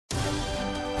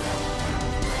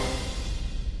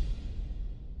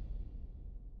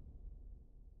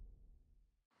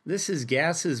This is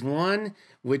Gases 1,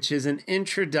 which is an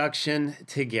introduction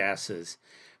to gases.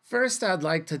 First, I'd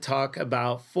like to talk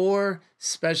about 4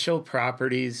 special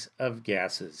properties of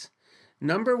gases.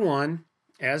 Number 1,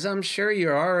 as I'm sure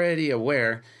you're already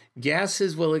aware,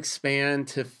 gases will expand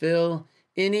to fill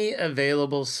any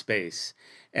available space,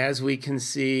 as we can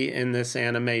see in this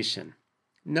animation.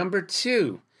 Number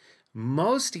 2,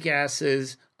 most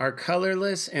gases are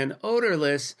colorless and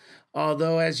odorless,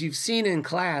 although as you've seen in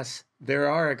class, there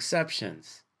are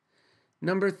exceptions.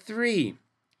 Number 3,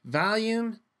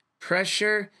 volume,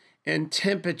 pressure, and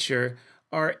temperature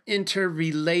are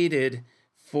interrelated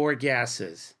for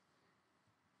gases.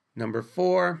 Number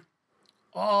 4,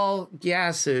 all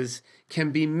gases can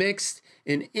be mixed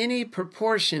in any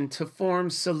proportion to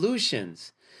form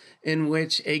solutions in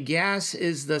which a gas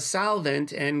is the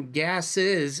solvent and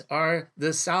gases are the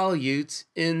solutes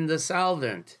in the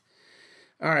solvent.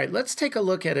 All right, let's take a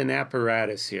look at an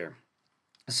apparatus here.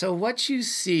 So what you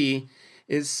see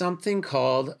is something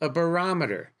called a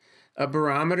barometer. A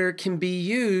barometer can be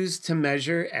used to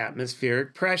measure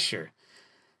atmospheric pressure.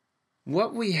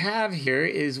 What we have here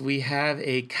is we have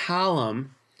a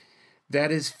column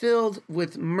that is filled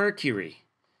with mercury.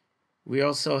 We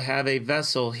also have a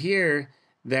vessel here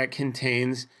that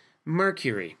contains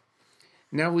mercury.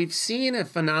 Now, we've seen a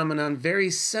phenomenon very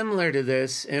similar to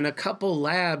this in a couple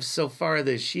labs so far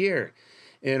this year,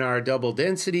 in our double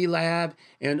density lab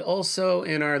and also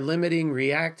in our limiting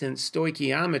reactant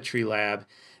stoichiometry lab,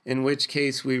 in which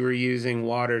case we were using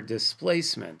water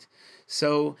displacement.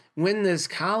 So when this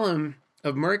column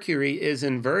of mercury is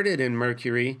inverted in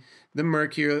mercury, the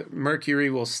mercury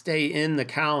will stay in the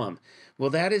column.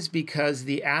 Well, that is because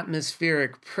the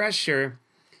atmospheric pressure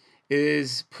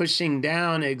is pushing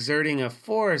down, exerting a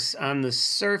force on the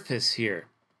surface here,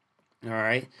 all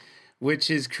right,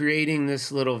 which is creating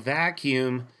this little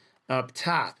vacuum up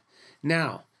top.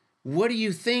 Now, what do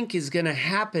you think is going to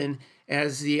happen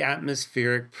as the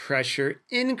atmospheric pressure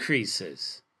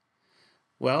increases?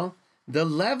 Well, the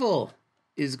level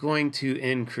is going to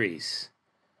increase,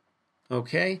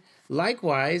 okay?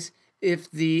 Likewise,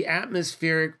 if the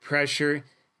atmospheric pressure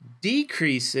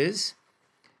decreases,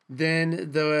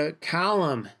 then the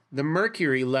column, the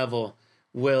mercury level,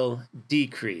 will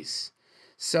decrease.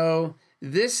 So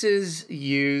this is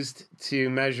used to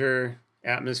measure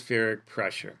atmospheric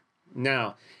pressure.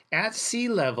 Now, at sea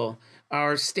level,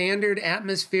 our standard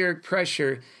atmospheric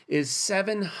pressure is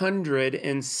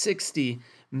 760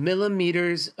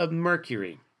 millimeters of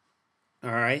mercury.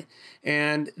 All right,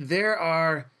 and there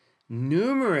are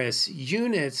numerous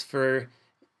units for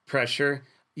pressure.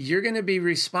 You're going to be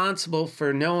responsible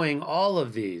for knowing all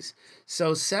of these.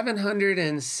 So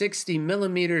 760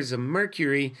 millimeters of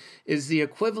mercury is the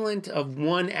equivalent of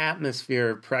 1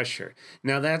 atmosphere of pressure.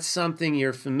 Now that's something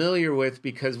you're familiar with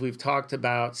because we've talked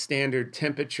about standard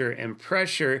temperature and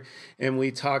pressure, and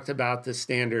we talked about the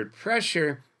standard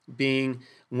pressure being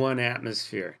 1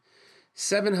 atmosphere.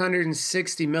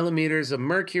 760 millimeters of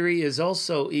mercury is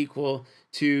also equal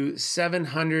to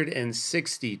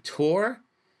 760 torr,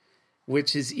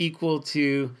 which is equal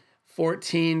to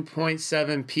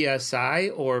 14.7 psi,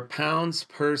 or pounds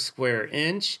per square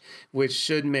inch, which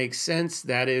should make sense.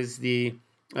 That is the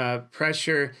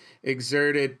pressure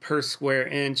exerted per square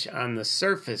inch on the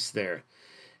surface there.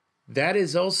 That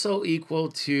is also equal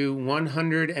to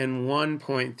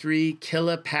 101.3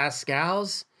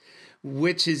 kilopascals,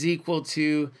 which is equal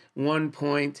to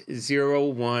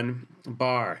 1.01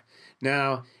 bar.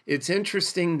 Now, it's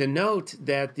interesting to note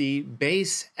that the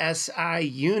base SI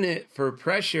unit for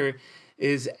pressure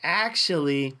is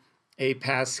actually a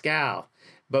pascal,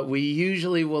 but we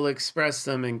usually will express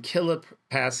them in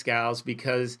kilopascals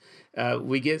because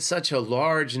we get such a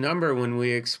large number when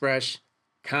we express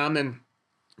common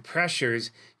pressures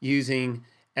using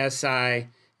SI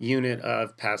unit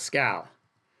of Pascal.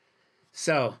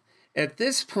 So, at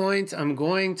this point, I'm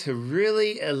going to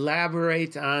really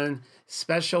elaborate on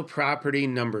special property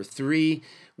number 3,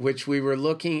 which we were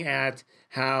looking at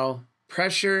how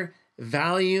pressure,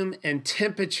 volume, and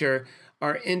temperature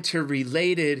are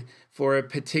interrelated for a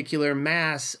particular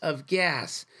mass of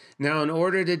gas. Now, in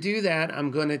order to do that,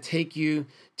 I'm going to take you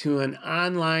to an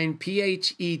online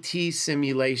PHET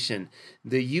simulation.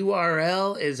 The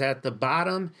URL is at the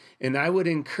bottom, and I would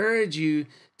encourage you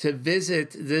to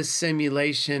visit this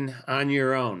simulation on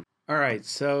your own. All right,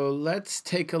 so let's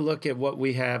take a look at what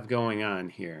we have going on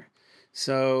here.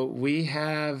 So we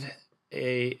have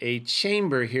a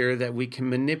chamber here that we can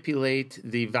manipulate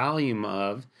the volume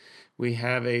of. We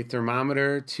have a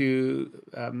thermometer to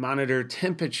monitor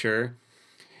temperature,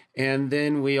 And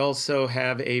then we also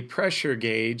have a pressure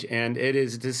gauge, and it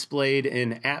is displayed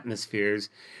in atmospheres.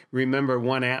 Remember,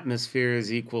 1 atmosphere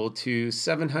is equal to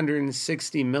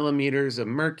 760 millimeters of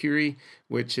mercury,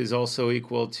 which is also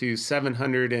equal to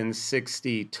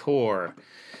 760 torr.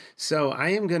 So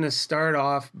I am going to start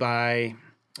off by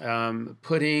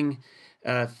putting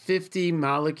 50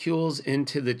 molecules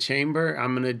into the chamber.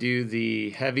 I'm going to do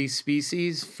the heavy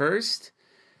species first,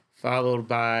 followed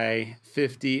by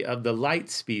 50 of the light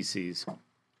species.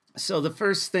 So the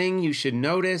first thing you should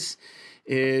notice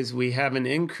is we have an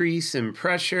increase in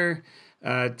pressure.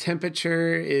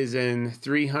 Temperature is in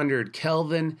 300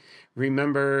 Kelvin.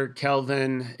 Remember,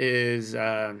 Kelvin is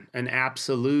an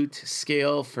absolute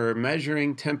scale for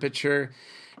measuring temperature,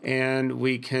 and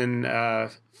we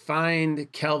can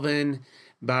find Kelvin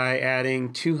by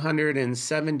adding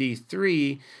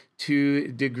 273 to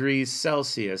degrees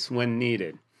Celsius when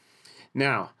needed.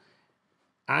 Now,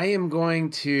 I am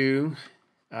going to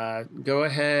go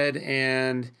ahead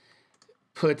and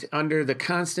put under the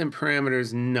constant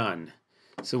parameters none.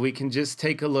 So we can just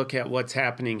take a look at what's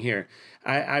happening here.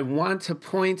 I want to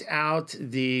point out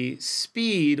the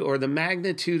speed or the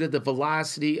magnitude of the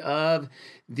velocity of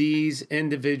these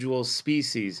individual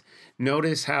species.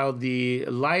 Notice how the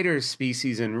lighter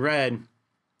species in red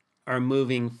are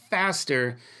moving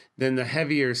faster than the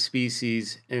heavier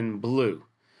species in blue.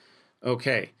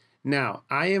 Okay, now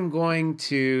I am going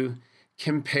to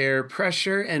compare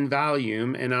pressure and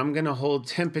volume, and I'm going to hold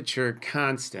temperature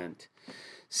constant.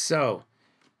 So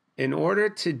in order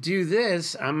to do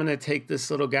this, I'm going to take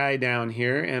this little guy down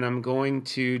here, and I'm going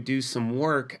to do some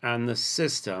work on the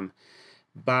system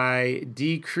by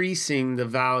decreasing the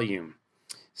volume.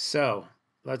 So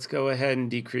let's go ahead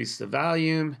and decrease the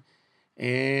volume.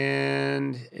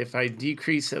 And if I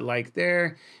decrease it like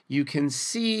there, you can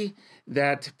see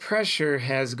that pressure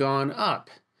has gone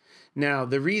up. Now,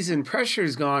 the reason pressure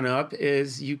has gone up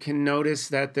is you can notice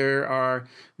that there are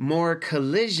more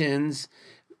collisions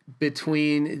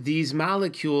between these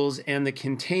molecules and the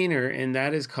container, and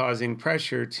that is causing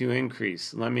pressure to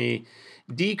increase. Let me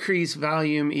decrease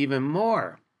volume even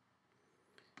more.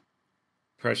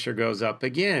 Pressure goes up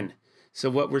again. So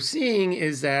what we're seeing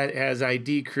is that as I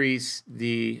decrease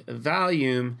the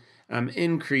volume, I'm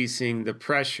increasing the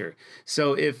pressure.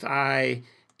 So if I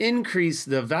increase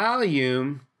the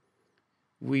volume,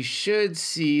 we should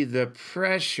see the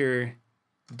pressure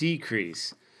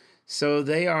decrease. So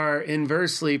they are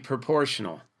inversely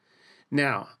proportional.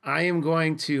 Now, I am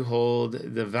going to hold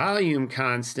the volume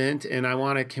constant, and I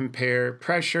want to compare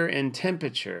pressure and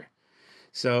temperature.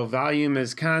 So volume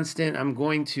is constant. I'm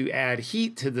going to add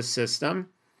heat to the system.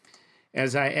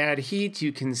 As I add heat,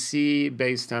 you can see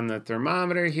based on the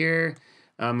thermometer here,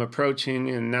 I'm approaching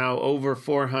and now over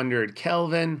 400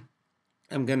 Kelvin.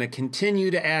 I'm going to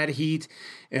continue to add heat,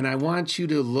 and I want you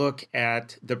to look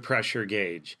at the pressure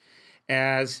gauge.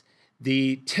 As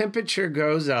the temperature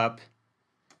goes up,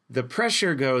 the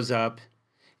pressure goes up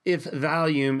if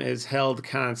volume is held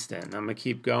constant. I'm going to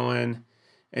keep going.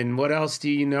 And what else do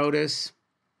you notice?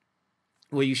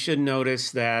 Well, you should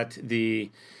notice that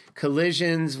the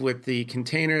collisions with the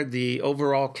container, the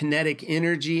overall kinetic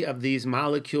energy of these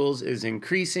molecules is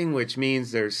increasing, which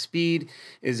means their speed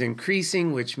is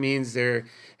increasing, which means they're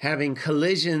having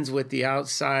collisions with the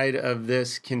outside of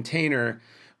this container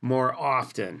more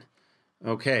often.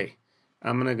 Okay,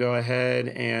 I'm going to go ahead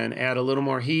and add a little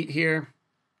more heat here.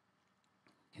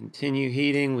 Continue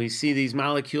heating. We see these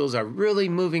molecules are really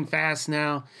moving fast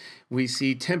now. We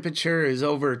see temperature is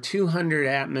over 200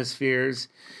 atmospheres.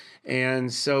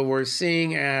 And so we're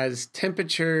seeing as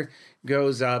temperature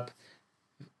goes up,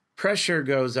 pressure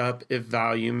goes up if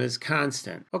volume is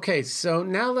constant. Okay, so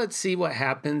now let's see what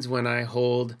happens when I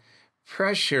hold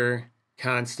pressure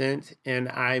constant and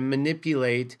I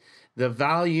manipulate the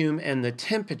volume and the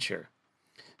temperature.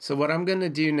 So what I'm going to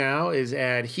do now is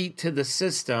add heat to the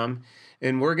system,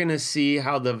 and we're going to see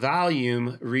how the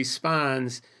volume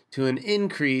responds to an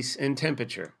increase in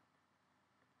temperature.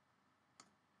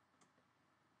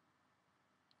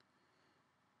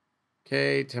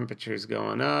 Okay, temperature's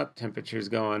going up, temperature's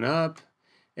going up.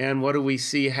 And what do we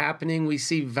see happening? We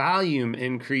see volume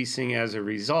increasing as a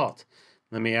result.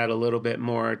 Let me add a little bit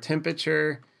more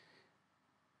temperature.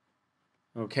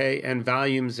 Okay, and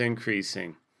volume's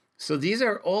increasing. So these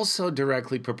are also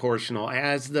directly proportional.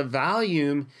 As the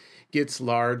volume gets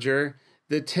larger,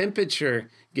 the temperature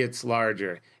gets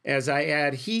larger. As I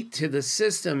add heat to the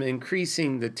system,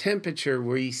 increasing the temperature,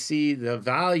 we see the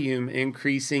volume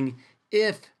increasing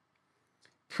if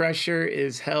pressure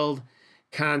is held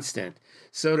constant.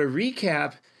 So to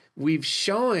recap, we've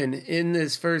shown in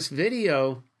this first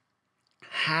video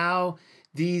how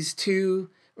these two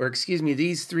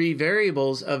these three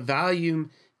variables of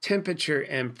volume, temperature,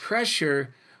 and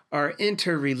pressure are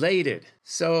interrelated.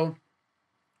 So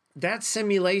that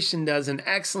simulation does an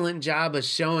excellent job of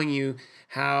showing you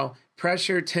how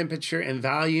pressure, temperature, and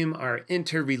volume are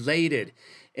interrelated.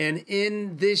 And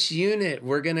in this unit,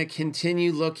 we're going to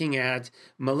continue looking at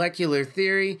molecular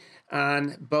theory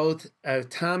on both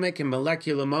atomic and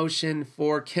molecular motion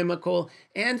for chemical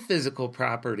and physical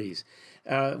properties.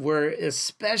 We're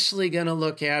especially going to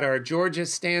look at our Georgia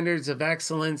Standards of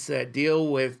Excellence that deal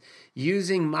with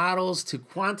using models to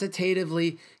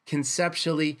quantitatively,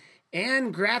 conceptually,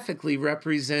 and graphically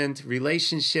represent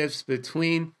relationships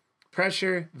between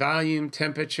pressure, volume,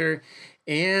 temperature,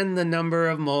 and the number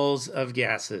of moles of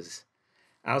gases.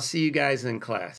 I'll see you guys in class.